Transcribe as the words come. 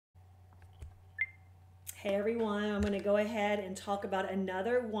Hey everyone, I'm going to go ahead and talk about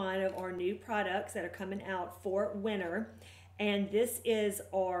another one of our new products that are coming out for winter. And this is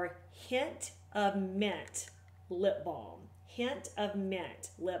our Hint of Mint lip balm. Hint of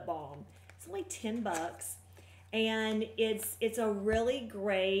Mint lip balm. It's only 10 bucks. And it's a really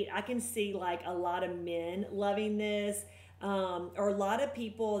great, I can see like a lot of men loving this, or a lot of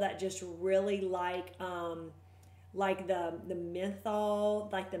people that just really like the menthol,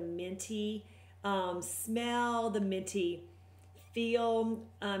 like the minty smell, the minty feel.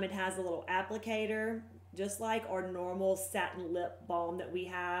 It has a little applicator, just like our normal satin lip balm that we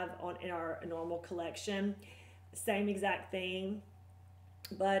have in our normal collection. Same exact thing,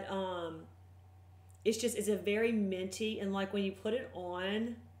 but it's a very minty, and like when you put it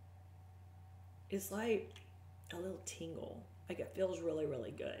on, it's like a little tingle. Like it feels really,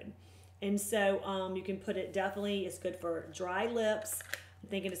 really good. And so you can put it, definitely it's good for dry lips. I'm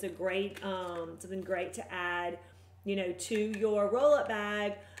thinking it's a great, something great to add, to your roll-up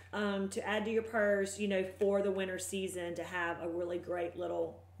bag, to add to your purse, for the winter season, to have a really great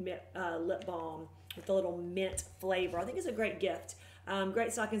little lip balm with a little mint flavor. I think it's a great gift.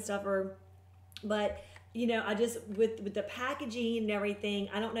 Great stocking stuffer. But, I just, with the packaging and everything,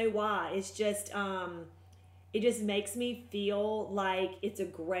 I don't know why. It's just, it just makes me feel like it's a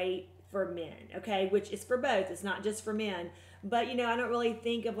great for men, okay, which is for both. It's not just for men. But, I don't really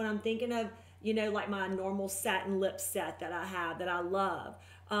think of, when I'm thinking of, like my normal satin lip set that I have that I love.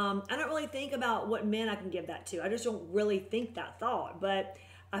 I don't really think about what men I can give that to. I just don't really think that thought. But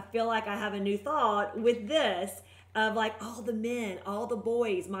I feel like I have a new thought with this of like all the men, all the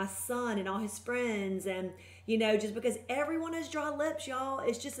boys, my son and all his friends, and just because everyone has dry lips, y'all,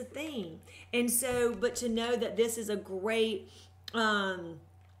 it's just a thing. And so, but to know that this is a great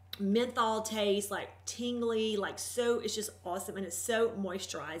menthol taste, like tingly, like, so it's just awesome, and it's so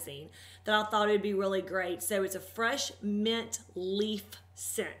moisturizing that I thought it would be really great. So it's a fresh mint leaf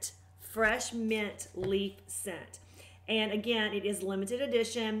scent. Fresh mint leaf scent. And again, it is limited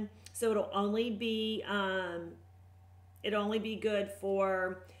edition, so it'll only be good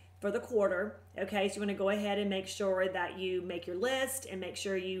for the quarter. Okay, so you want to go ahead and make sure that you make your list and make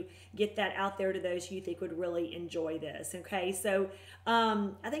sure you get that out there to those who you think would really enjoy this. Okay, so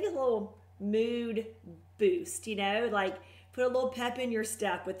I think it's a little mood boost, like put a little pep in your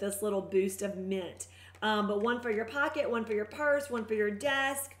step with this little boost of mint. But one for your pocket, one for your purse, one for your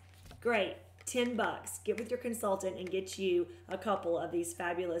desk. Great, 10 bucks. Get with your consultant and get you a couple of these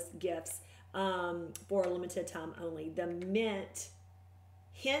fabulous gifts for a limited time only. The Mint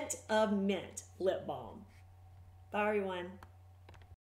Hint of Mint lip balm. Bye everyone.